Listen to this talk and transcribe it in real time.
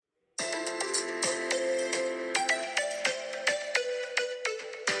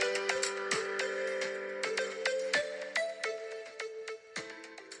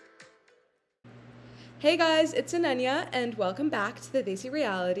Hey guys, it's Ananya, and welcome back to the Desi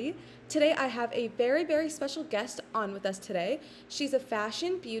Reality. Today I have a very, very special guest on with us today. She's a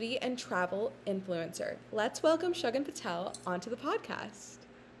fashion, beauty, and travel influencer. Let's welcome Shagun Patel onto the podcast.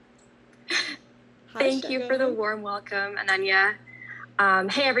 Hi, Thank you for the Shagun. warm welcome, Ananya.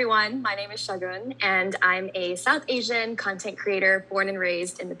 Hey everyone, my name is Shagun, and I'm a South Asian content creator born and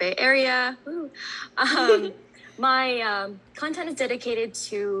raised in the Bay Area. My content is dedicated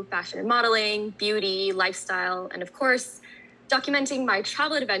to fashion and modeling, beauty, lifestyle, and of course, documenting my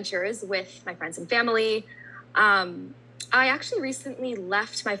travel adventures with my friends and family. I actually recently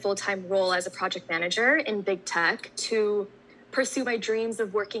left my full-time role as a project manager in big tech to pursue my dreams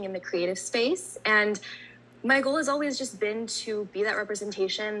of working in the creative space. And my goal has always just been to be that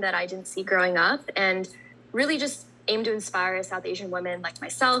representation that I didn't see growing up and really just aim to inspire South Asian women like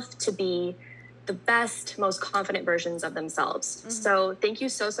myself to be the best, most confident versions of themselves. Mm-hmm. So thank you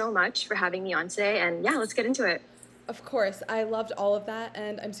so much for having me on today. And yeah, let's get into it. Of course, I loved all of that,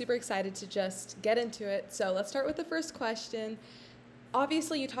 and I'm super excited to just get into it. So let's start with the first question.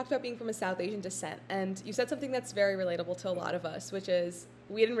 Obviously, you talked about being from a South Asian descent, and you said something that's very relatable to a lot of us, which is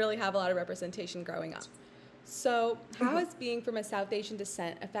we didn't really have a lot of representation growing up. So how has being from a South Asian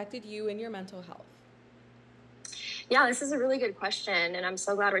descent affected you in your mental health? Yeah, this is a really good question, and I'm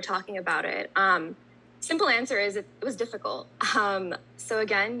so glad we're talking about it. Simple answer is it was difficult. So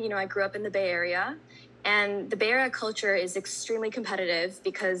again, I grew up in the Bay Area, and the Bay Area culture is extremely competitive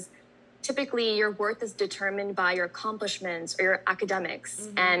because typically your worth is determined by your accomplishments or your academics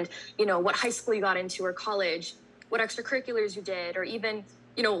and, what high school you got into or college, what extracurriculars you did, or even,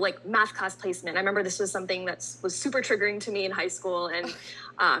 like math class placement. I remember this was something that was super triggering to me in high school. And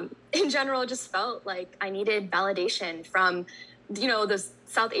in general, just felt like I needed validation from, the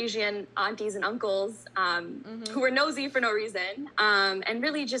South Asian aunties and uncles who were nosy for no reason, and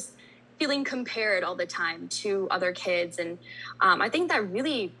really just feeling compared all the time to other kids. And I think that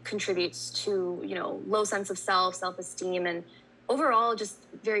really contributes to, low sense of self-esteem, and overall just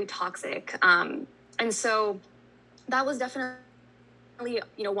very toxic. And so that was definitely,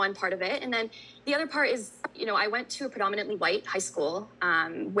 one part of it. And then the other part is, I went to a predominantly white high school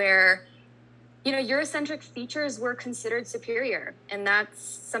where, Eurocentric features were considered superior. And that's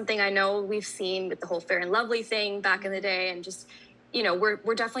something I know we've seen with the whole Fair and Lovely thing back in the day, and just,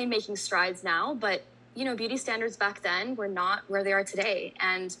 we're definitely making strides now, but, beauty standards back then were not where they are today.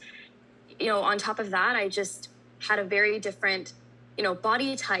 And, on top of that, I just had a very different,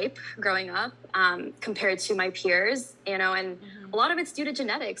 body type growing up compared to my peers, and a lot of it's due to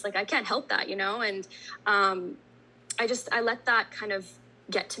genetics. Like I can't help that, and I let that kind of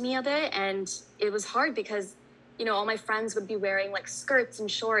get to me a bit. And it was hard because, all my friends would be wearing like skirts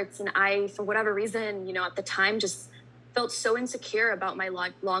and shorts. And I, for whatever reason, at the time just felt so insecure about my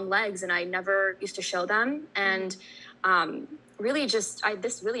long legs, and I never used to show them. And really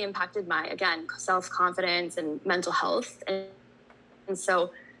this really impacted my, again, self-confidence and mental health. And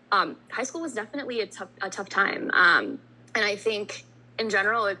so high school was definitely a tough time. And I think in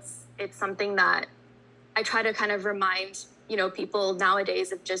general, it's something that I try to kind of remind, people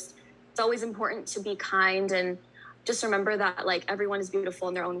nowadays of just, it's always important to be kind and just remember that like everyone is beautiful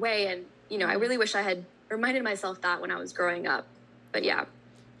in their own way. And, I really wish I had reminded myself that when I was growing up. But yeah.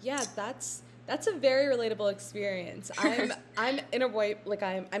 Yeah, that's a very relatable experience. I'm in a white, like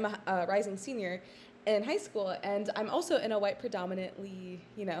I'm a rising senior in high school, and I'm also in a white predominant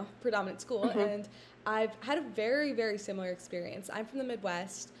school, and I've had a very, very similar experience. I'm from the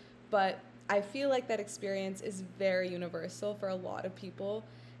Midwest, but I feel like that experience is very universal for a lot of people.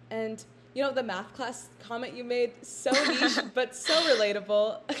 And the math class comment you made, so niche, but so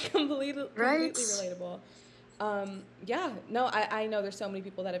relatable, completely relatable. I know there's so many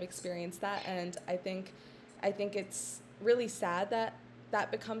people that have experienced that, and I think it's really sad that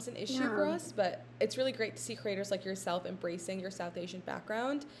becomes an issue for us, but it's really great to see creators like yourself embracing your South Asian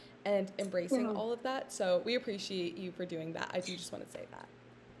background and embracing all of that. So we appreciate you for doing that. I do just want to say that.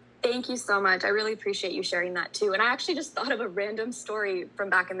 Thank you so much. I really appreciate you sharing that too. And I actually just thought of a random story from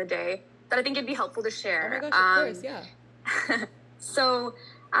back in the day that I think it'd be helpful to share. Oh my gosh, of course, yeah. So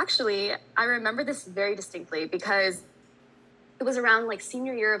actually, I remember this very distinctly because it was around like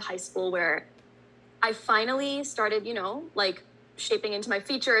senior year of high school where I finally started, like shaping into my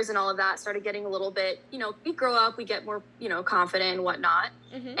features and all of that, started getting a little bit, we grow up, we get more, confident and whatnot.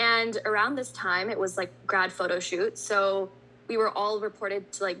 And around this time, it was like grad photo shoot. So we were all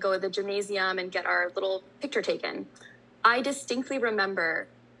reported to like go to the gymnasium and get our little picture taken. I distinctly remember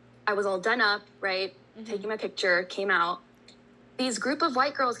I was all done up, right? Taking my picture, came out. These group of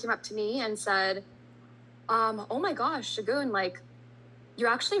white girls came up to me and said, oh my gosh, Shagun, like, you're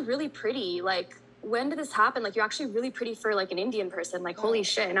actually really pretty. Like, when did this happen? Like, you're actually really pretty for like an Indian person. Like, holy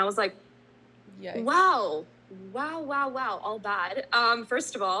shit. And I was like, Yikes. wow, all bad.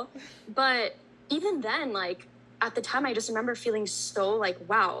 First of all, but even then, like at the time, I just remember feeling so like,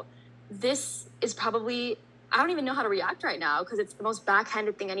 wow, this is probably, I don't even know how to react right now because it's the most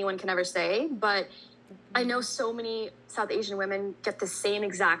backhanded thing anyone can ever say. But I know so many South Asian women get the same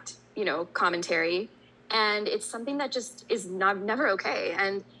exact, commentary, and it's something that just is never okay.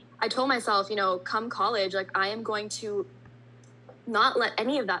 And I told myself, come college, like I am going to not let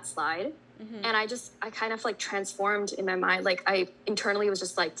any of that slide. And I kind of like transformed in my mind. Like I internally was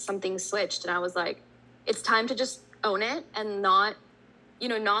just like something switched, and I was like, it's time to just own it and not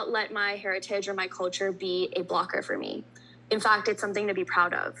let my heritage or my culture be a blocker for me. In fact, it's something to be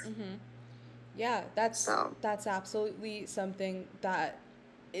proud of. Yeah, that's absolutely something that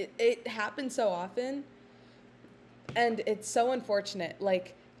it happens so often, and it's so unfortunate.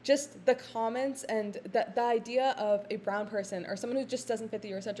 Like, just the comments and the idea of a brown person or someone who just doesn't fit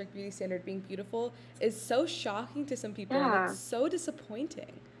the Eurocentric beauty standard being beautiful is so shocking to some people, and it's so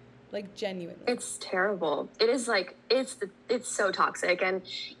disappointing. Like, genuinely. It's terrible. It is like, it's so toxic. And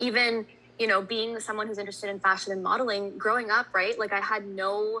even, being someone who's interested in fashion and modeling, growing up, right? Like, I had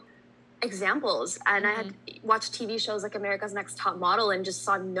no examples, and I had watched TV shows like America's Next Top Model and just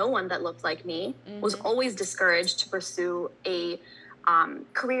saw no one that looked like me. Was always discouraged to pursue a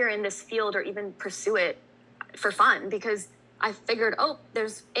career in this field or even pursue it for fun, because I figured,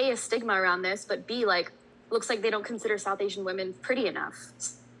 there's a stigma around this, but B, like, looks like they don't consider South Asian women pretty enough.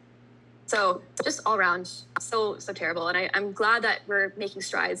 So just all around, so terrible. And I'm glad that we're making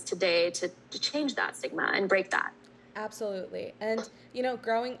strides today to change that stigma and break that. Absolutely. And,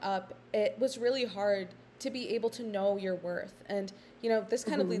 growing up, it was really hard to be able to know your worth. And, this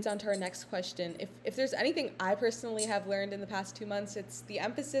kind of leads on to our next question. If there's anything I personally have learned in the past 2 months, it's the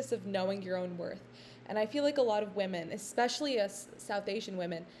emphasis of knowing your own worth. And I feel like a lot of women, especially us South Asian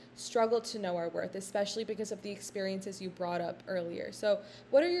women, struggle to know our worth, especially because of the experiences you brought up earlier. So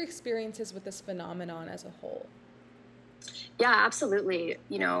what are your experiences with this phenomenon as a whole? Yeah, absolutely.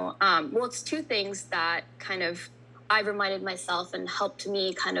 Well, it's two things that kind of I've reminded myself and helped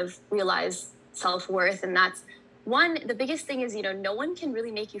me kind of realize self-worth. And that's one, the biggest thing is, no one can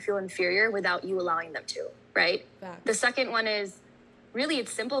really make you feel inferior without you allowing them to, right? Facts. The second one is really,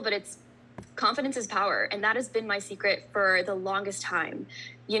 it's simple, but it's confidence is power. And that has been my secret for the longest time.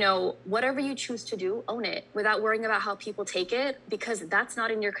 Whatever you choose to do, own it without worrying about how people take it, because that's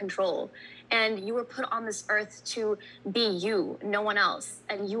not in your control. And you were put on this earth to be you, no one else.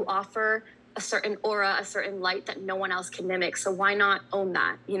 And you offer a certain aura, a certain light that no one else can mimic. So why not own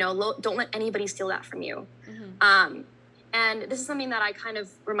that? Don't let anybody steal that from you. And this is something that I kind of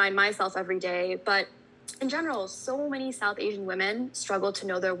remind myself every day. But in general, so many South Asian women struggle to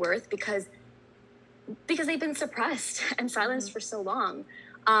know their worth because they've been suppressed and silenced for so long.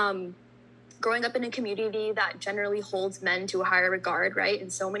 Growing up in a community that generally holds men to a higher regard, right, in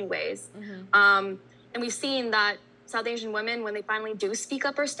so many ways. And we've seen that South Asian women, when they finally do speak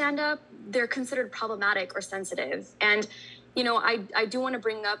up or stand up, they're considered problematic or sensitive. And, I do want to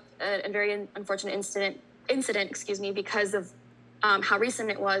bring up a very unfortunate incident, because of how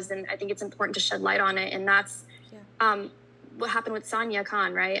recent it was. And I think it's important to shed light on it. And that's what happened with Sanya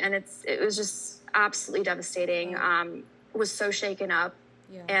Khan, right? And it was just absolutely devastating. Was so shaken up,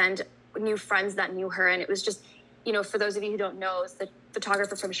 and new friends that knew her. And it was just, for those of you who don't know, it's the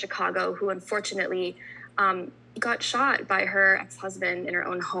photographer from Chicago who unfortunately got shot by her ex-husband in her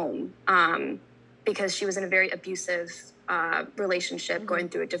own home because she was in a very abusive relationship, going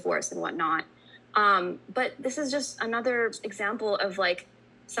through a divorce and whatnot. But this is just another example of like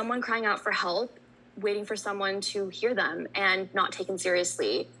someone crying out for help, waiting for someone to hear them and not taken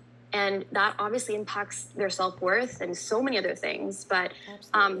seriously. And that obviously impacts their self-worth and so many other things. But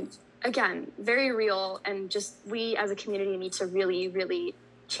again, very real. And just we as a community need to really, really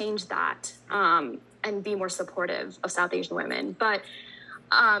change that and be more supportive of South Asian women. But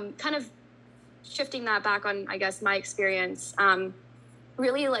kind of shifting that back on, I guess, my experience,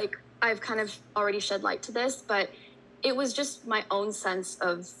 really, like, I've kind of already shed light to this, but it was just my own sense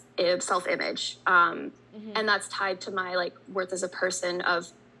of self-image. And that's tied to my, like, worth as a person of,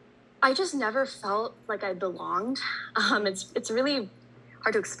 I just never felt like I belonged. It's really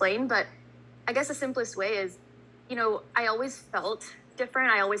hard to explain, but I guess the simplest way is, I always felt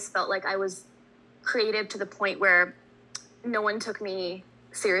different. I always felt like I was creative to the point where no one took me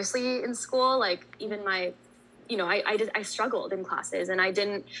seriously in school. Like even my, I struggled in classes, and I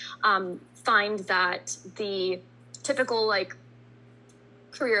didn't find that the typical like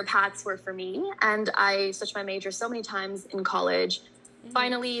career paths were for me. And I switched my major so many times in college,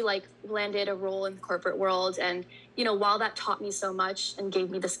 finally like landed a role in the corporate world. And, you know, while that taught me so much and gave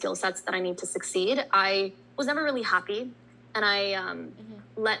me the skill sets that I need to succeed, I was never really happy. And I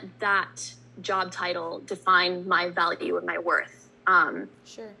let that job title define my value and my worth.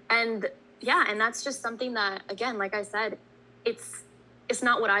 Sure. And yeah, and that's just something that, again, like I said, it's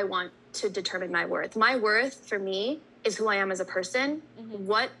not what I want to determine my worth. My worth for me is who I am as a person,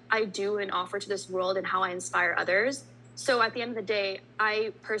 what I do and offer to this world, and how I inspire others. So at the end of the day,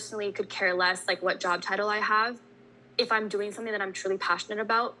 I personally could care less like what job title I have. If I'm doing something that I'm truly passionate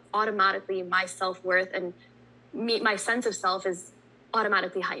about, automatically my self-worth and my sense of self is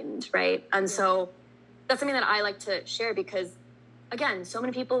automatically heightened, right? And so that's something that I like to share because, again, so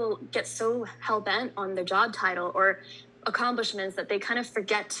many people get so hell-bent on their job title or accomplishments that they kind of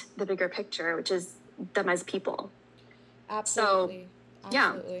forget the bigger picture, which is them as people. Absolutely. So,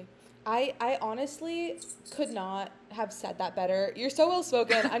 absolutely. Yeah. I honestly could not have said that better. You're so well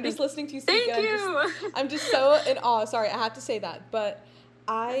spoken. I'm just listening to you speak. Thank you. I'm just so in awe. Sorry, I have to say that. But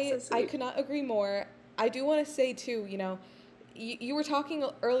I so could not agree more. I do want to say too, you know, you were talking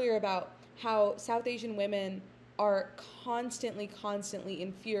earlier about how South Asian women are constantly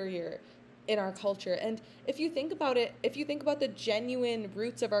inferior in our culture. And if you think about it, if you think about the genuine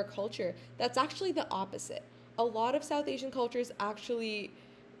roots of our culture, that's actually the opposite. A lot of South Asian cultures actually,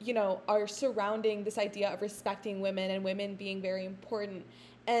 you know, are surrounding this idea of respecting women and women being very important.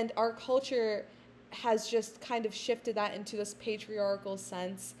 And our culture has just kind of shifted that into this patriarchal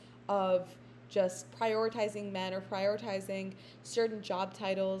sense of just prioritizing men or prioritizing certain job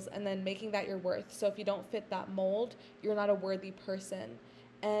titles and then making that your worth. So if you don't fit that mold, you're not a worthy person.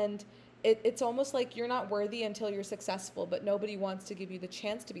 And it's almost like you're not worthy until you're successful, but nobody wants to give you the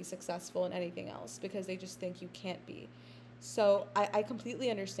chance to be successful in anything else because they just think you can't be. So I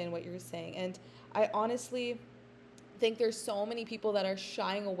completely understand what you're saying. And I honestly think there's so many people that are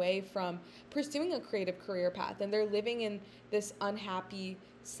shying away from pursuing a creative career path, and they're living in this unhappy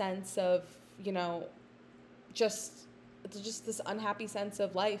sense of, you know, just this unhappy sense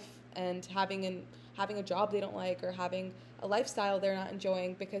of life and having a job they don't like or having a lifestyle they're not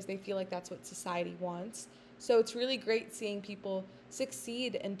enjoying because they feel like that's what society wants. So it's really great seeing people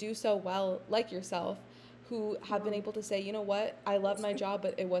succeed and do so well, like yourself, who have been able to say, you know what, I love my job,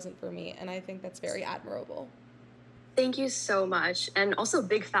 but it wasn't for me. And I think that's very admirable. Thank you so much. And also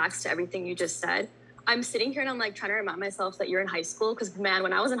big facts to everything you just said. I'm sitting here and I'm like trying to remind myself that you're in high school because, man,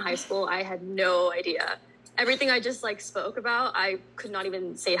 when I was in high school, I had no idea. Everything I just like spoke about, I could not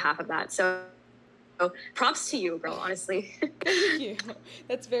even say half of that. So props to you, girl, honestly. Thank you.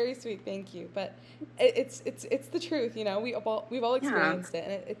 That's very sweet. Thank you. But it's the truth, you know. We've all experienced it,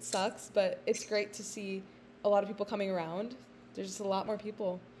 and it sucks, but it's great to see a lot of people coming around. There's just a lot more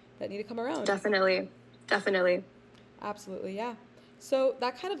people that need to come around. Definitely. Absolutely, yeah. So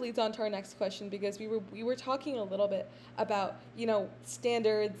that kind of leads on to our next question because we were talking a little bit about, you know,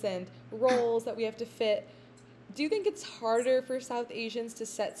 standards and roles that we have to fit. Do you think it's harder for South Asians to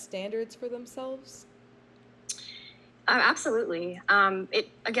set standards for themselves? Absolutely. It,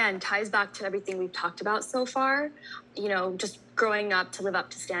 again, ties back to everything we've talked about so far. You know, just growing up to live up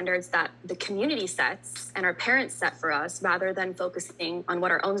to standards that the community sets and our parents set for us rather than focusing on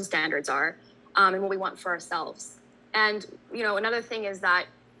what our own standards are and what we want for ourselves. And, you know, another thing is that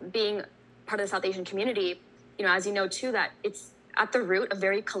being part of the South Asian community, you know, as you know, too, that it's at the root a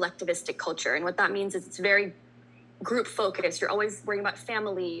very collectivistic culture. And what that means is it's very group focused. You're always worrying about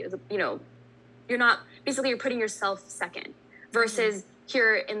family, you know, you're putting yourself second versus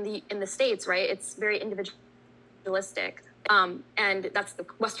here in the States, right? It's very individualistic. And that's the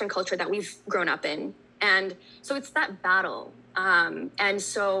Western culture that we've grown up in. And so it's that battle. And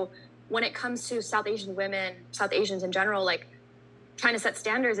so when it comes to South Asian women, South Asians in general, like trying to set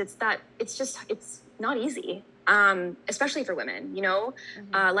standards, it's not easy, especially for women, you know,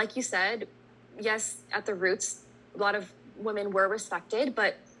 like you said, yes, at the roots, a lot of women were respected,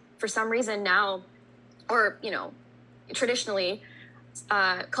 but for some reason now, or, you know, traditionally,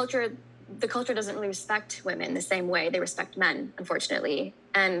 the culture doesn't really respect women the same way they respect men, unfortunately.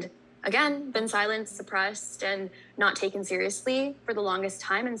 And again, been silenced, suppressed, and not taken seriously for the longest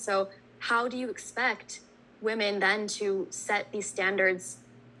time. And so how do you expect women then to set these standards,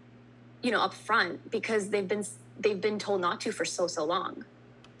 you know, up front because they've been told not to for so long?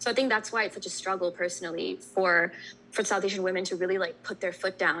 So I think that's why it's such a struggle personally for South Asian women to really like put their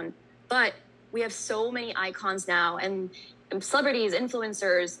foot down. But we have so many icons now and celebrities,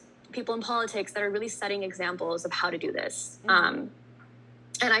 influencers, people in politics that are really setting examples of how to do this. And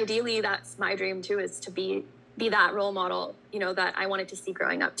ideally, that's my dream too, is to be that role model, you know, that I wanted to see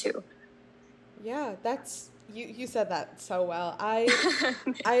growing up too. Yeah, that's You said that so well.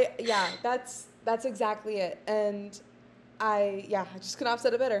 Yeah, that's exactly it. And I just could not have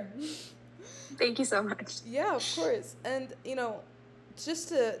said it better. Thank you so much. Yeah, of course. And just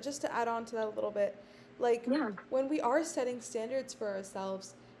to add on to that a little bit, like when we are setting standards for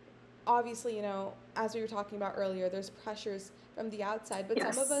ourselves, obviously, as we were talking about earlier, there's pressures from the outside, but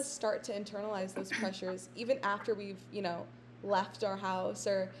some of us start to internalize those pressures even after we've, left our house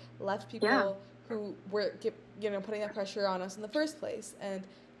or left people who were, putting that pressure on us in the first place. And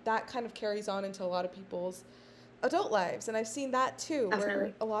that kind of carries on into a lot of people's adult lives. And I've seen that too,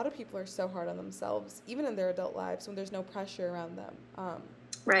 where a lot of people are so hard on themselves, even in their adult lives, when there's no pressure around them.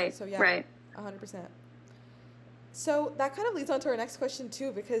 Right. So, yeah, right. 100%. So that kind of leads on to our next question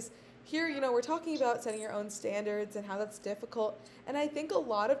too, because here, we're talking about setting your own standards and how that's difficult. And I think a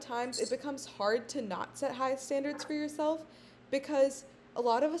lot of times it becomes hard to not set high standards for yourself because a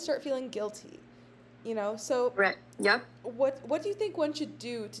lot of us start feeling guilty, So right. Yep. What do you think one should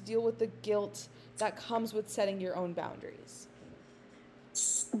do to deal with the guilt that comes with setting your own boundaries?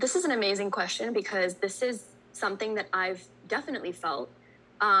 This is an amazing question because this is something that I've definitely felt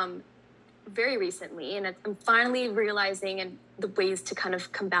very recently, and I'm finally realizing and the ways to kind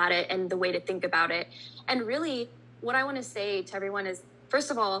of combat it and the way to think about it. And really, what I want to say to everyone is,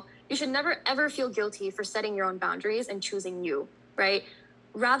 first of all, you should never ever feel guilty for setting your own boundaries and choosing you, right?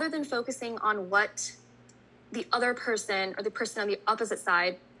 Rather than focusing on what the other person or the person on the opposite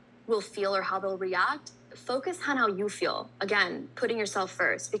side will feel or how they'll react, focus on how you feel. Again, putting yourself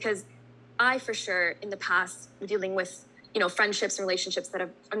first, because I, for sure, in the past, dealing with friendships and relationships that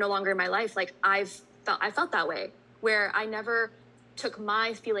are no longer in my life, like I felt that way, where I never took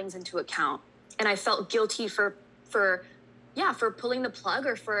my feelings into account, and I felt guilty for pulling the plug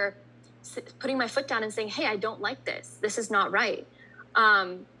or for putting my foot down and saying, hey, I don't like this. This is not right.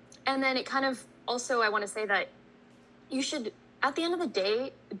 And then it kind of also, I want to say that you should, at the end of the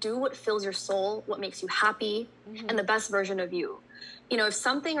day, do what fills your soul, what makes you happy, and the best version of you. If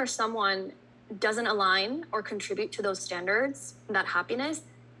something or someone doesn't align or contribute to those standards, that happiness,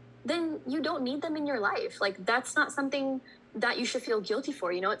 then you don't need them in your life. Like, that's not something that you should feel guilty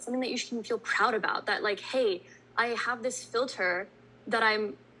for. It's something that you should feel proud about, that like, hey, I have this filter that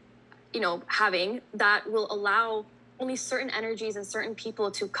I'm, having that will allow only certain energies and certain people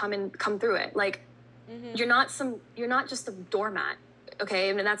to come through it. Like, you're not just a doormat. Okay.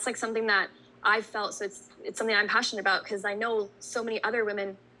 And that's like something that I felt. So it's something I'm passionate about because I know so many other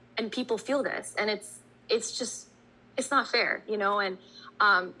women and people feel this, and it's not fair, and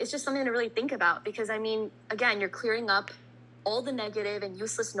it's just something to really think about, because again, you're clearing up all the negative and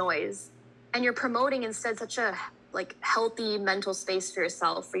useless noise, and you're promoting instead such a healthy mental space for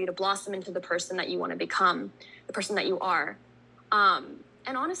yourself, for you to blossom into the person that you want to become, the person that you are.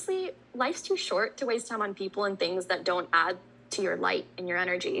 And honestly, life's too short to waste time on people and things that don't add to your light and your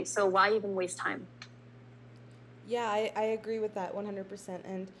energy. So why even waste time? Yeah, I agree with that 100%.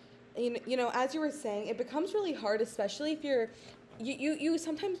 And, as you were saying, it becomes really hard, especially if you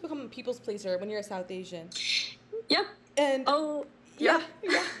sometimes become a people's pleaser when you're a South Asian. Yep. And yeah.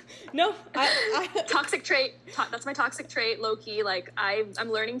 No, I toxic trait. That's my toxic trait, low key. Like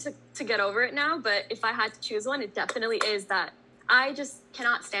I'm learning to get over it now. But if I had to choose one, it definitely is that I just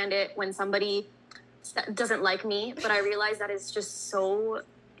cannot stand it when somebody doesn't like me. But I realize that is just so,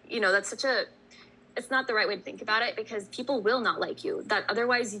 that's it's not the right way to think about it, because people will not like you. That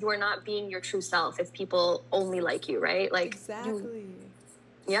otherwise you are not being your true self if people only like you, right? Like exactly.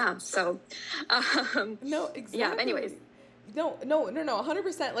 So, no, exactly. Yeah. Anyways. No,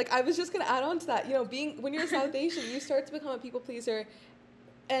 100%. Like, I was just going to add on to that, when you're South Asian, you start to become a people pleaser,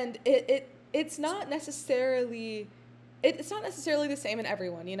 and it's not necessarily the same in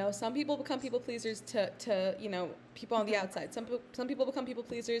everyone, Some people become people pleasers to people on the outside. Some people become people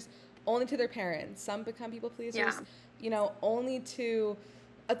pleasers only to their parents. Some become people pleasers, only to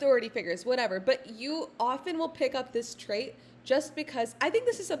authority figures, whatever. But you often will pick up this trait just because I think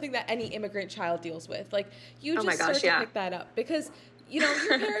this is something that any immigrant child deals with. Like, you just start to pick that up because, your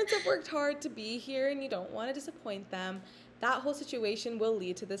parents have worked hard to be here and you don't want to disappoint them. That whole situation will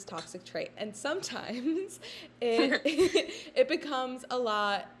lead to this toxic trait. And sometimes it becomes a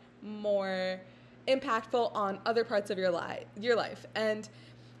lot more impactful on other parts of your life. And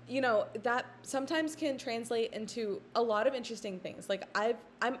that sometimes can translate into a lot of interesting things. Like I'm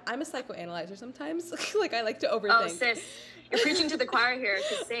a psychoanalyzer sometimes. Like, I like to overthink. Oh, sis, you're preaching to the choir here. It's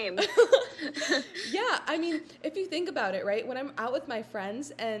the same. Yeah, if you think about it, right? When I'm out with my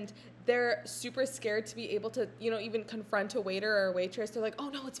friends and they're super scared to be able to, even confront a waiter or a waitress. They're like, oh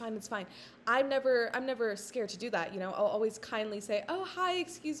no, it's fine, it's fine. I'm never scared to do that. I'll always kindly say, oh, hi,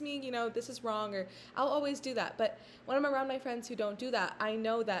 excuse me, this is wrong, or I'll always do that. But when I'm around my friends who don't do that, I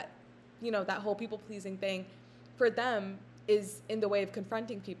know that, that whole people pleasing thing for them is in the way of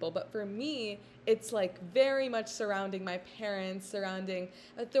confronting people. But for me, it's like very much surrounding my parents, surrounding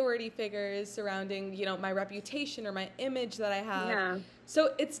authority figures, surrounding, my reputation or my image that I have. Yeah.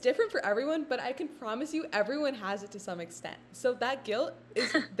 So it's different for everyone, but I can promise you everyone has it to some extent. So that guilt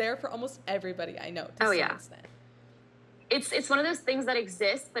is there for almost everybody I know to some extent. It's one of those things that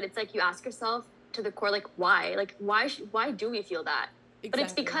exists, but it's like you ask yourself to the core, like, why? Like, why do we feel that? Exactly. But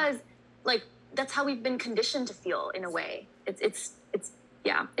it's because, like, that's how we've been conditioned to feel in a way. It's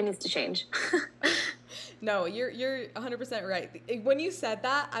yeah, it needs to change. No, you're 100% right. When you said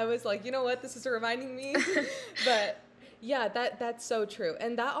that, I was like, you know what, this is reminding me. But yeah, that's so true.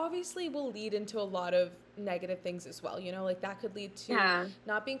 And that obviously will lead into a lot of negative things as well. Like that could lead to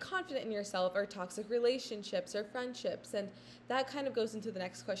not being confident in yourself, or toxic relationships or friendships. And that kind of goes into the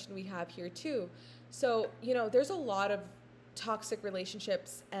next question we have here too. So, there's a lot of toxic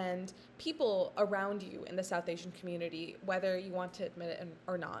relationships and people around you in the South Asian community, whether you want to admit it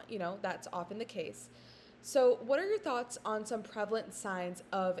or not, that's often the case. So what are your thoughts on some prevalent signs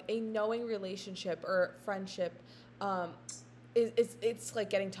of a knowing relationship or friendship it's like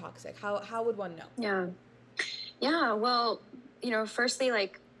getting toxic? How would one know? Yeah, well, firstly,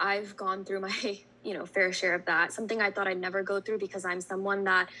 like, I've gone through my fair share of that. Something I thought I'd never go through, because I'm someone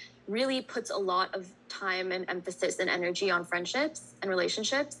that really puts a lot of time and emphasis and energy on friendships and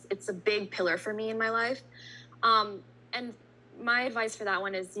relationships. It's a big pillar for me in my life. And my advice for that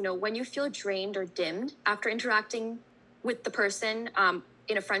one is, when you feel drained or dimmed after interacting with the person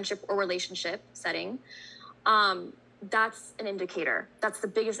in a friendship or relationship setting, that's an indicator. That's the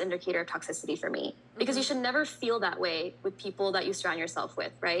biggest indicator of toxicity for me, because you should never feel that way with people that you surround yourself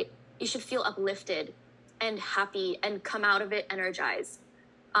with, right? You should feel uplifted and happy and come out of it energized.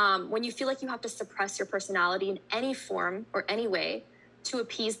 When you feel like you have to suppress your personality in any form or any way to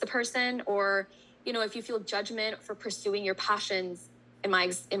appease the person, or, if you feel judgment for pursuing your passions, in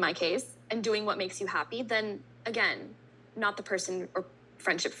my case, and doing what makes you happy, then again, not the person or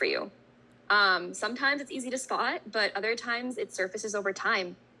friendship for you. Sometimes it's easy to spot, but other times it surfaces over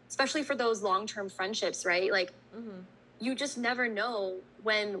time, especially for those long-term friendships, right? Like, you just never know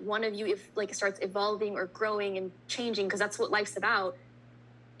when one of you starts evolving or growing and changing, because that's what life's about.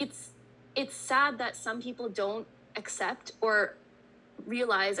 It's sad that some people don't accept or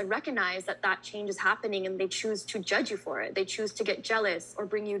realize and recognize that change is happening, and they choose to judge you for it. They choose to get jealous or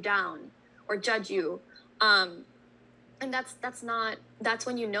bring you down or judge you. And that's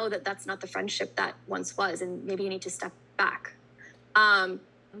when you know that that's not the friendship that once was, and maybe you need to step back.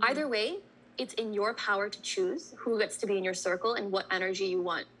 Either way, it's in your power to choose who gets to be in your circle and what energy you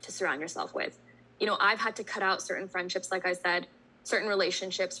want to surround yourself with. I've had to cut out certain friendships, like I said, certain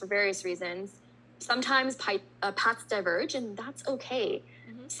relationships for various reasons. Sometimes paths diverge, and that's okay.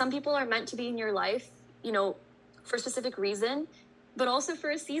 Some people are meant to be in your life, for a specific reason, but also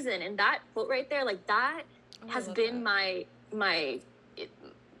for a season. And that quote right there, like, that has been my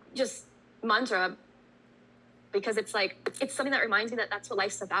just mantra, because it's something that reminds me that that's what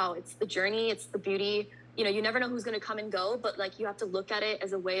life's about. It's the journey, it's the beauty. You never know who's going to come and go, but like, you have to look at it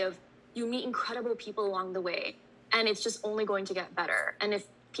as a way of, you meet incredible people along the way, and it's just only going to get better. And if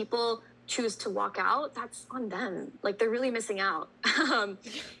people choose to walk out, that's on them. Like, they're really missing out.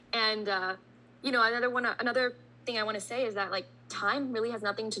 Another thing I want to say is that, like, time really has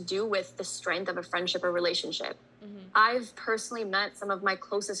nothing to do with the strength of a friendship or relationship. I've personally met some of my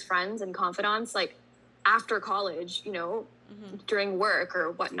closest friends and confidants, like, after college, during work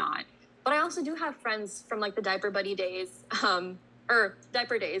or whatnot. But I also do have friends from, like, the diaper buddy days, or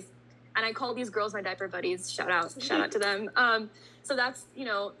diaper days. And I call these girls my diaper buddies. Shout out to them. So that's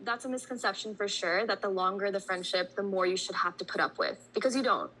a misconception for sure, that the longer the friendship, the more you should have to put up with, because you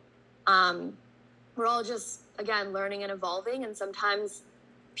don't. We're all just, again, learning and evolving. And sometimes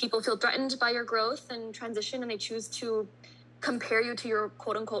people feel threatened by your growth and transition, and they choose to compare you to your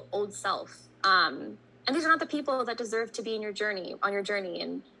quote unquote old self. And these are not the people that deserve to be on your journey.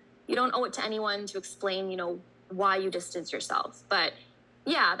 And you don't owe it to anyone to explain, why you distance yourself. But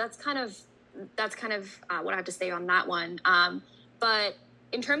yeah, that's kind of what I have to say on that one. But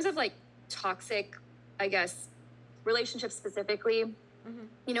in terms of, like, toxic, I guess, relationships specifically,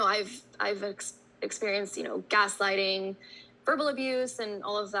 I've experienced, gaslighting, verbal abuse, and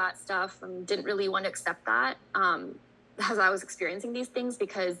all of that stuff, and didn't really want to accept that as I was experiencing these things,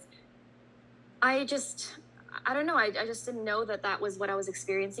 because I I don't know. I just didn't know that that was what I was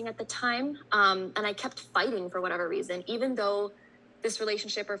experiencing at the time. And I kept fighting for whatever reason, even though this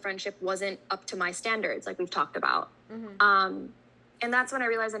relationship or friendship wasn't up to my standards, like we've talked about. And that's when I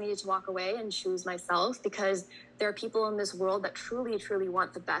realized I needed to walk away and choose myself, because there are people in this world that truly, truly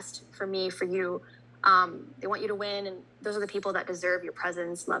want the best for me, for you. They want you to win. And those are the people that deserve your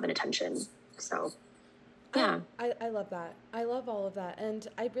presence, love, and attention. So, yeah. I love that. I love all of that. And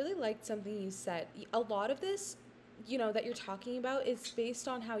I really liked something you said. A lot of this, that you're talking about is based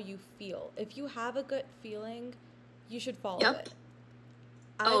on how you feel. If you have a good feeling, you should follow it.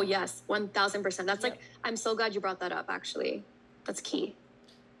 Oh, yes. 1000%. That's I'm so glad you brought that up, actually. That's key.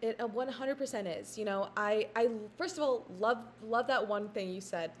 It 100% is. I first of all love that one thing you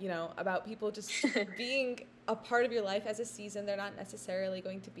said, about people just being a part of your life as a season. They're not necessarily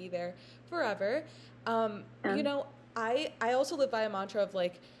going to be there forever. I also live by a mantra of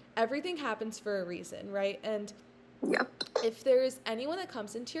like, everything happens for a reason, right? And if there's anyone that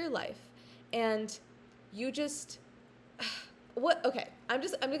comes into your life and you just I'm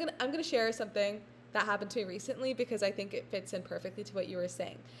gonna share something that happened to me recently, because I think it fits in perfectly to what you were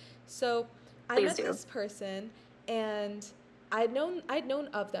saying. So I met this person, and I'd known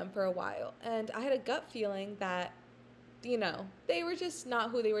of them for a while, and I had a gut feeling that, they were just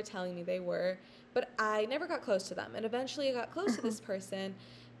not who they were telling me they were, but I never got close to them. And eventually I got close to this person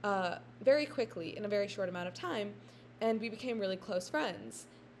very quickly in a very short amount of time, and we became really close friends.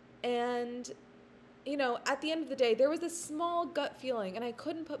 And, at the end of the day, there was this small gut feeling, and I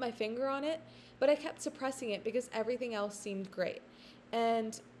couldn't put my finger on it, but I kept suppressing it because everything else seemed great.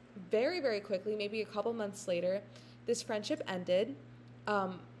 And very, very quickly, maybe a couple months later, this friendship ended.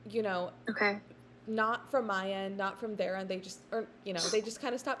 Not from my end, not from their end. They just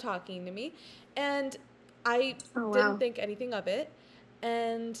kind of stopped talking to me. And I didn't think anything of it.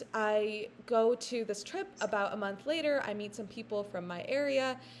 And I go to this trip about a month later. I meet some people from my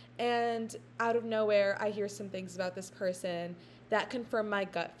area, and out of nowhere, I hear some things about this person that confirm my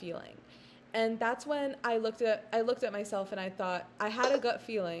gut feeling. And that's when I looked at myself, and I thought, I had a gut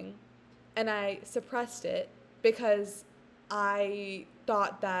feeling, and I suppressed it because I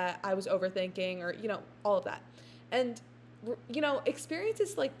thought that I was overthinking, or all of that. And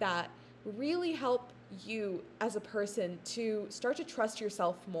experiences like that really help you as a person to start to trust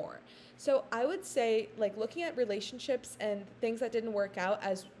yourself more. So I would say, like, looking at relationships and things that didn't work out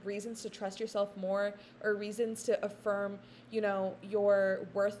as reasons to trust yourself more, or reasons to affirm, your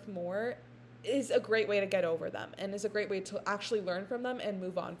worth more, is a great way to get over them, and is a great way to actually learn from them and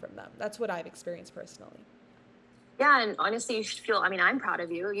move on from them. That's what I've experienced personally. Yeah, and honestly, you should feel, I'm proud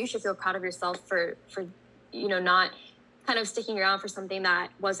of you. You should feel proud of yourself for not kind of sticking around for something that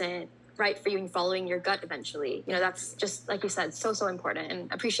wasn't right for you and following your gut eventually. That's just, like you said, so, so important,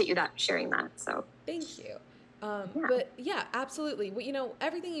 and I appreciate you sharing that. So thank you. But yeah, absolutely.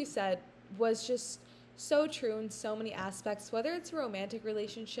 Everything you said was just so true in so many aspects, whether it's a romantic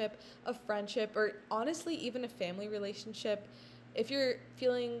relationship, a friendship, or honestly, even a family relationship. If you're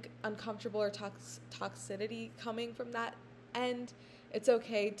feeling uncomfortable or toxicity coming from that end, it's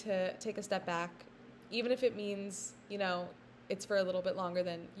okay to take a step back, even if it means, it's for a little bit longer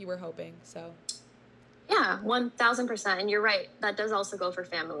than you were hoping. So yeah, 1000%. And you're right. That does also go for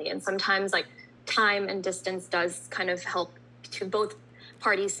family. And sometimes like time and distance does kind of help to both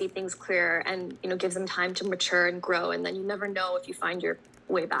parties see things clearer, and, gives them time to mature and grow. And then you never know if you find your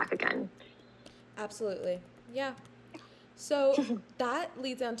way back again. Absolutely. Yeah. So that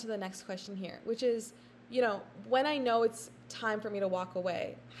leads on to the next question here, which is, when I know it's time for me to walk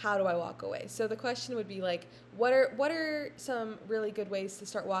away, how do I walk away? So the question would be like, what are some really good ways to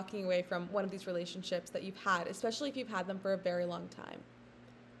start walking away from one of these relationships that you've had, especially if you've had them for a very long time?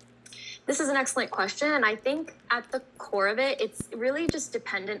 This is an excellent question. And I think at the core of it, it's really just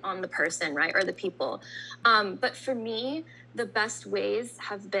dependent on the person, right? Or the people. But for me, the best ways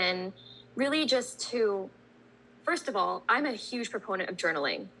have been really just to, first of all, I'm a huge proponent of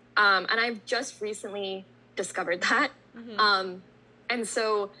journaling. And I've just recently discovered that. And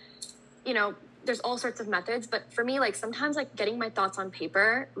so, there's all sorts of methods, but for me, like sometimes like getting my thoughts on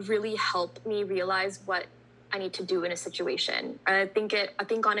paper really helped me realize what I need to do in a situation. I think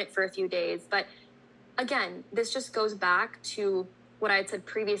on it for a few days, but again, this just goes back to what I had said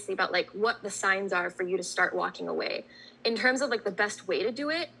previously about like what the signs are for you to start walking away. In terms of like the best way to do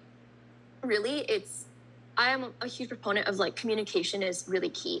it, really, I am a huge proponent of like communication is really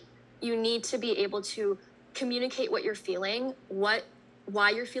key. You need to be able to communicate what you're feeling, why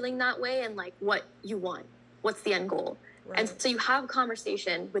you're feeling that way, and like what you want, what's the end goal. Right. And so you have a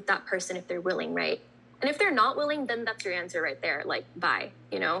conversation with that person if they're willing, right? And if they're not willing, then that's your answer right there. Like, bye,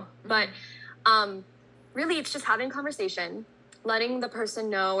 But really it's just having conversation, letting the person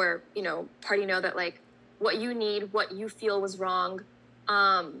know, or, party know that like what you need, what you feel was wrong.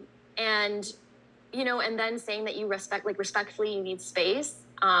 And, and then saying that you respectfully, you need space.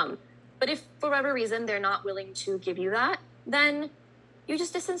 But if for whatever reason they're not willing to give you that, then you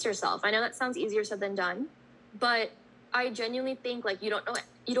just distance yourself. I know that sounds easier said than done, but I genuinely think like you don't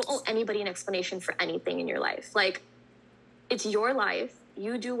owe anybody an explanation for anything in your life. Like, it's your life.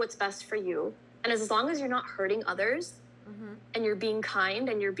 You do what's best for you. And as long as you're not hurting others, and you're being kind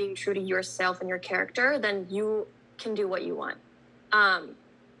and you're being true to yourself and your character, then you can do what you want.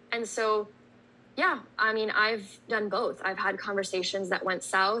 And so, yeah, I mean, I've done both. I've had conversations that went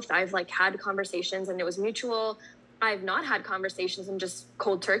south. I've like had conversations and it was mutual. I've not had conversations and just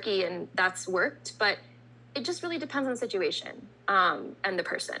cold turkey, and that's worked. But it just really depends on the situation, and the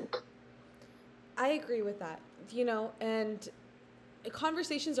person. I agree with that, and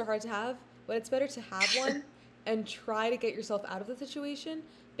conversations are hard to have, but it's better to have one and try to get yourself out of the situation,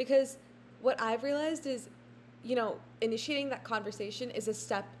 because what I've realized is, initiating that conversation is a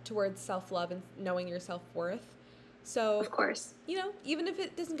step towards self-love and knowing your self-worth. So, of course, even if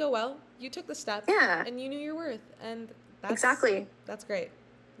it doesn't go well, you took the step, and you knew your worth, and that's great.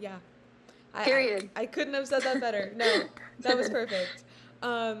 Yeah. Period. I couldn't have said that better. No, that was perfect.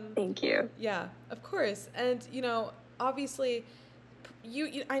 Thank you. Yeah, of course. And, obviously,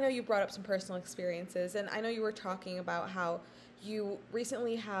 I know you brought up some personal experiences, and I know you were talking about how you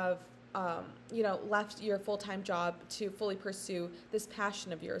recently have, left your full-time job to fully pursue this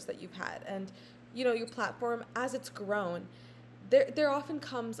passion of yours that you've had. And, your platform, as it's grown, there often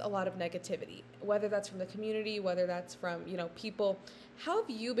comes a lot of negativity, whether that's from the community, whether that's from, people. How have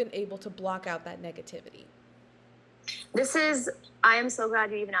you been able to block out that negativity? I am so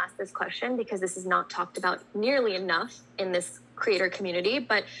glad you even asked this question, because this is not talked about nearly enough in this creator community.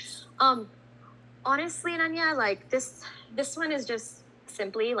 But honestly, Ananya, like this one is just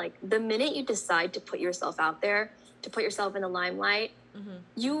simply like the minute you decide to put yourself out there, to put yourself in the limelight,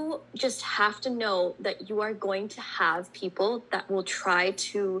 you just have to know that you are going to have people that will try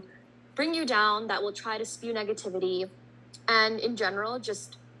to bring you down, that will try to spew negativity, and in general,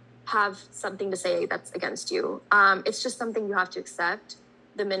 just have something to say that's against you. It's just something you have to accept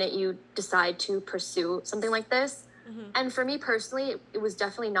the minute you decide to pursue something like this. And for me personally, it was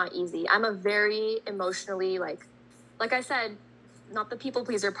definitely not easy. I'm a very emotionally, like I said, not the people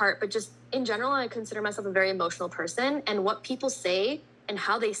pleaser part, but just in general, I consider myself a very emotional person, and what people say and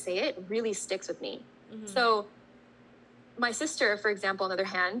how they say it really sticks with me. So my sister, for example, on the other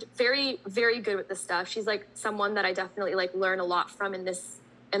hand, very, very good with this stuff. She's like someone that I definitely like learn a lot from in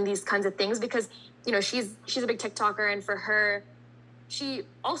these kinds of things, because, she's a big TikToker, and for her, she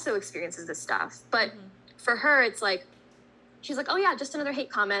also experiences this stuff. But for her, it's like, she's like, oh yeah, just another hate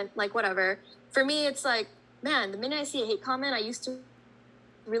comment, like whatever. For me, it's like, man, the minute I see a hate comment, I used to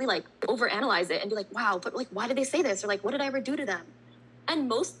really like overanalyze it and be like, wow, but like, why did they say this? Or like, what did I ever do to them? And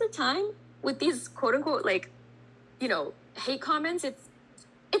most of the time with these quote unquote, like, hate comments,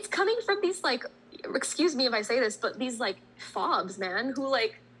 it's coming from these like, excuse me if I say this, but these like fobs, man, who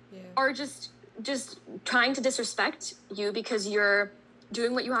like are just trying to disrespect you because you're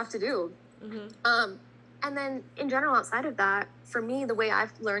doing what you have to do. And then in general, outside of that, for me, the way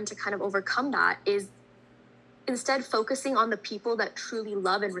I've learned to kind of overcome that is instead focusing on the people that truly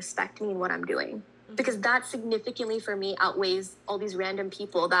love and respect me and what I'm doing. Because that significantly for me outweighs all these random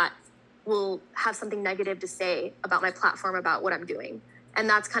people that will have something negative to say about my platform, about what I'm doing. And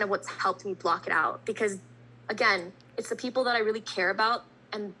that's kind of what's helped me block it out. Because again, it's the people that I really care about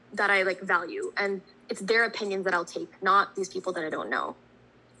and that I like value. And it's their opinions that I'll take, not these people that I don't know.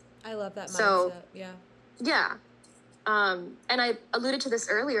 I love that mindset. Yeah. Yeah. And I alluded to this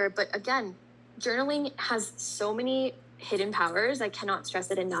earlier, but again, journaling has so many hidden powers. I cannot stress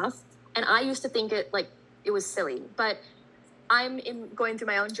it enough. And I used to think it was silly, but I'm going through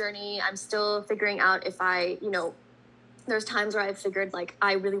my own journey. I'm still figuring out if there's times where I've figured like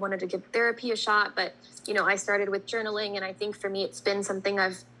I really wanted to give therapy a shot, but I started with journaling, and I think for me, it's been something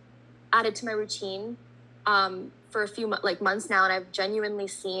I've added to my routine for a few months now, and I've genuinely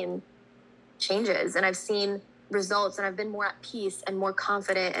seen changes, and I've seen results, and I've been more at peace and more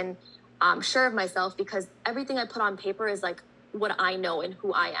confident and sure of myself, because everything I put on paper is like what I know and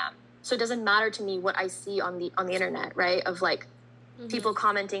who I am. So it doesn't matter to me what I see on the internet, right? Of like people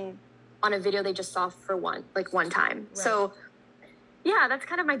commenting on a video they just saw for one time. Right. So yeah, that's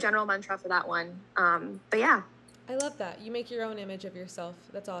kind of my general mantra for that one. But yeah. I love that. You make your own image of yourself.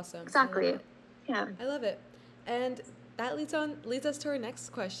 That's awesome. Exactly. Yeah. I love it. And that leads us to our next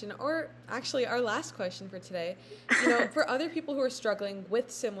question, or actually our last question for today. For other people who are struggling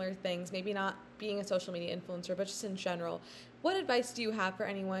with similar things, maybe not being a social media influencer, but just in general, what advice do you have for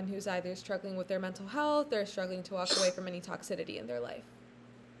anyone who's either struggling with their mental health or struggling to walk away from any toxicity in their life?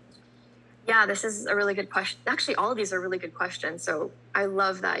 Yeah, this is a really good question. Actually, all of these are really good questions. So I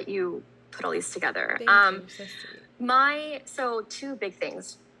love that you put all these together. Thank you. So sweet. So two big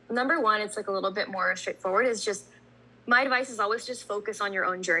things. Number one, it's like a little bit more straightforward, is just my advice is always just focus on your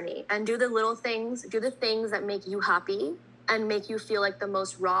own journey and do the little things, do the things that make you happy and make you feel like the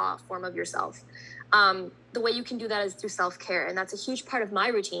most raw form of yourself. The way you can do that is through self-care. And that's a huge part of my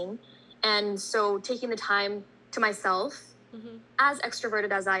routine. And so taking the time to myself, as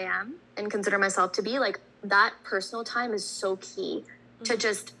extroverted as I am and consider myself to be, like, that personal time is so key to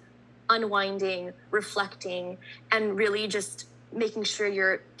just unwinding, reflecting, and really just making sure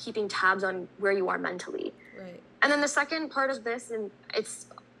you're keeping tabs on where you are mentally. Right. And then the second part of this, and it's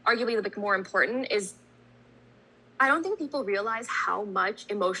arguably the more important, is I don't think people realize how much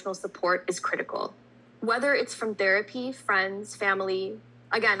emotional support is critical. Whether it's from therapy, friends, family,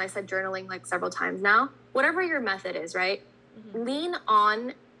 again, I said journaling like several times now, whatever your method is, right? Lean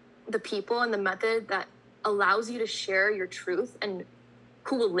on the people and the method that allows you to share your truth and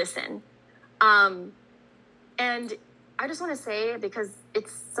who will listen. And I just want to say, because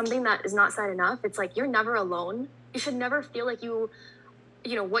it's something that is not said enough, it's like, you're never alone. You should never feel like you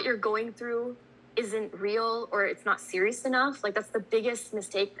know, what you're going through isn't real or it's not serious enough. Like, that's the biggest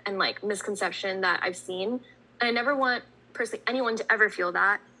mistake and like misconception that I've seen. And I never want personally anyone to ever feel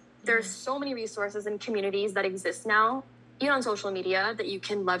that. There's so many resources and communities that exist now, even on social media, that you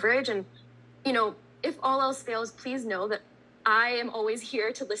can leverage. And, you know, if all else fails, please know that I am always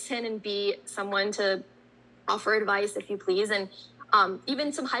here to listen and be someone to offer advice, if you please. And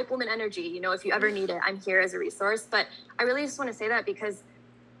even some hype woman energy, you know, if you ever need it, I'm here as a resource. But I really just want to say that because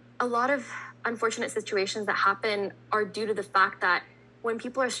a lot of unfortunate situations that happen are due to the fact that when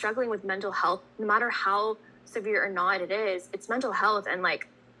people are struggling with mental health, no matter how severe or not it is, it's mental health. And like,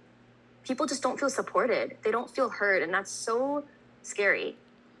 people just don't feel supported. They don't feel heard. And that's so scary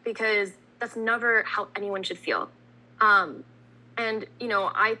because that's never how anyone should feel. And, you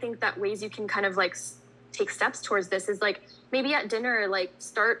know, I think that ways you can kind of like take steps towards this is like, maybe at dinner, like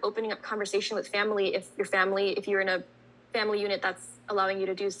start opening up conversation with family. If you're in a family unit that's allowing you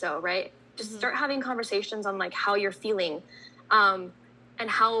to do so, right? Just start having conversations on like how you're feeling, and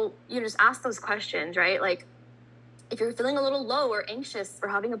how you just ask those questions, right? Like, if you're feeling a little low or anxious or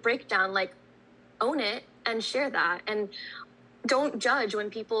having a breakdown, like, own it and share that. And don't judge when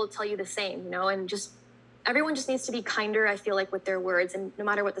people tell you the same, you know, and just everyone just needs to be kinder, I feel like, with their words, and no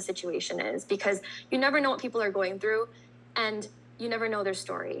matter what the situation is, because you never know what people are going through and you never know their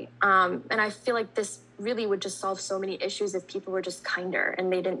story. And I feel like this really would just solve so many issues if people were just kinder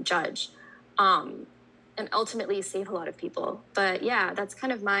and they didn't judge, and ultimately save a lot of people. But yeah, that's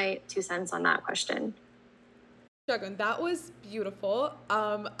kind of my 2 cents on that question. Shagun, that was beautiful.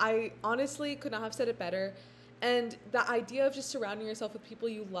 I honestly could not have said it better. And the idea of just surrounding yourself with people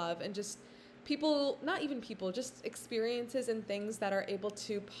you love and just people, not even people, just experiences and things that are able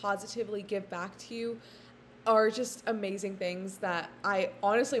to positively give back to you are just amazing things that I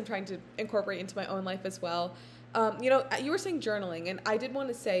honestly am trying to incorporate into my own life as well. You know, you were saying journaling, and I did want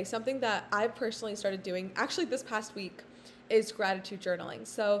to say something that I've personally started doing actually this past week is gratitude journaling.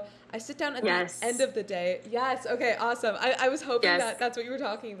 So I sit down at the end of the day. Yes. Okay. Awesome. I was hoping that that's what you were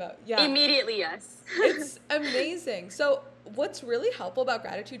talking about. Yeah. Immediately. Yes. It's amazing. So what's really helpful about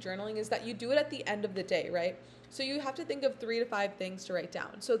gratitude journaling is that you do it at the end of the day, right? So you have to think of 3 to 5 things to write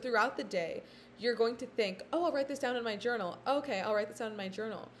down. So throughout the day, you're going to think, oh, I'll write this down in my journal. Okay, I'll write this down in my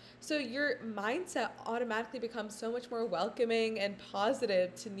journal. So your mindset automatically becomes so much more welcoming and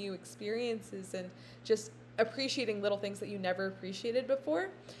positive to new experiences and just appreciating little things that you never appreciated before.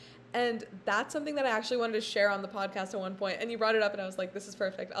 And that's something that I actually wanted to share on the podcast at one point. And you brought it up and I was like, this is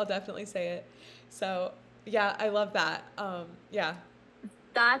perfect. I'll definitely say it. So yeah, I love that. Yeah.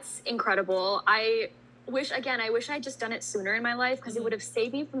 That's incredible. I wish I'd just done it sooner in my life, because it would have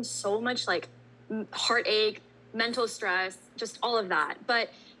saved me from so much like heartache, mental stress, just all of that. But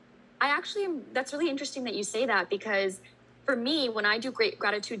that's really interesting that you say that, because for me, when I do great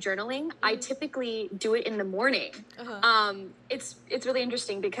gratitude journaling, I typically do it in the morning. It's really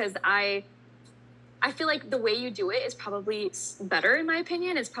interesting because I feel like the way you do it is probably better, in my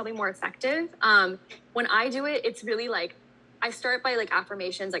opinion. It's probably more effective. When I do it, it's really like, I start by like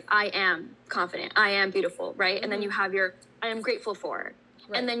affirmations, like I am confident, I am beautiful, right? And then you have your, I am grateful for,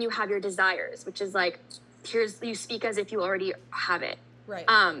 right. And then you have your desires, which is like, you speak as if you already have it. Right.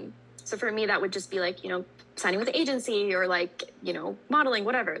 So for me, that would just be like, you know, signing with the agency or like, you know, modeling,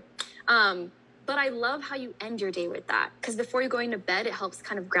 whatever. But I love how you end your day with that, because before you're going to bed, it helps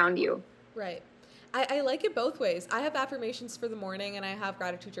kind of ground you. Right. I like it both ways. I have affirmations for the morning and I have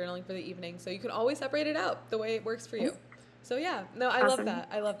gratitude journaling for the evening. So you can always separate it out the way it works for you. So yeah, no, I love Awesome. that.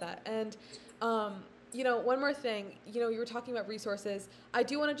 I love that. And, one more thing, you were talking about resources. I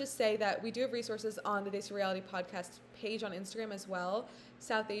do want to just say that we do have resources on the Days to Reality podcast page on Instagram as well.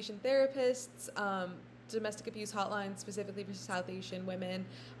 South Asian therapists, domestic abuse hotline specifically for South Asian women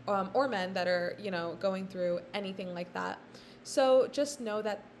or men that are, going through anything like that. So just know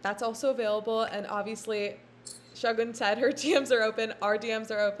that that's also available. And obviously, Shagun said her DMs are open. Our DMs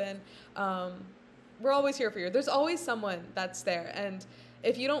are open. We're always here for you. There's always someone that's there. And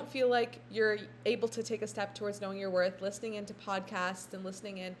if you don't feel like you're able to take a step towards knowing your worth, listening into podcasts and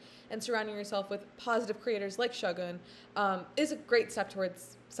listening in and surrounding yourself with positive creators like Shagun is a great step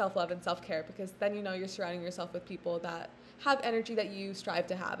towards self-love and self-care, because then you're surrounding yourself with people that have energy that you strive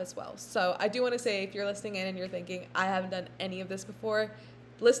to have as well. So I do want to say, if you're listening in and you're thinking, I haven't done any of this before,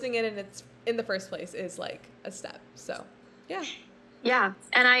 listening in and it's in the first place is like a step. So yeah. Yeah.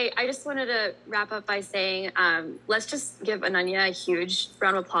 And I just wanted to wrap up by saying, let's just give Ananya a huge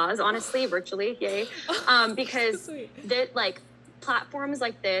round of applause, honestly, virtually. Yay. Because that, like, platforms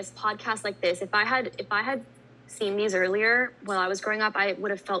like this, podcasts like this, if I had seen these earlier while I was growing up, I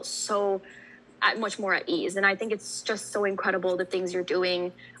would have felt so much more at ease. And I think it's just so incredible, the things you're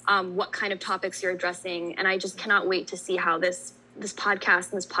doing, what kind of topics you're addressing. And I just cannot wait to see how this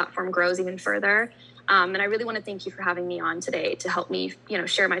podcast and this platform grows even further. And I really want to thank you for having me on today to help me,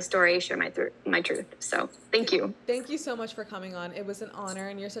 share my story, share my truth. So thank you. Thank you so much for coming on. It was an honor,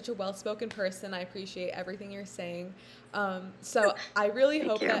 and you're such a well-spoken person. I appreciate everything you're saying. So I really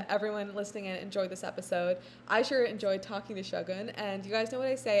hope that everyone listening in enjoyed this episode. I sure enjoyed talking to Shagun, and you guys know what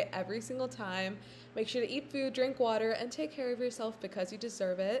I say every single time. Make sure to eat food, drink water, and take care of yourself because you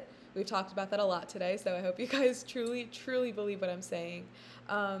deserve it. We've talked about that a lot today, so I hope you guys truly, truly believe what I'm saying.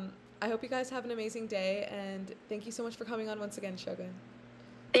 I hope you guys have an amazing day, and thank you so much for coming on once again, Shagun.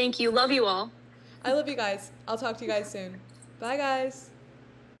 Thank you. Love you all. I love you guys. I'll talk to you guys soon. Bye, guys.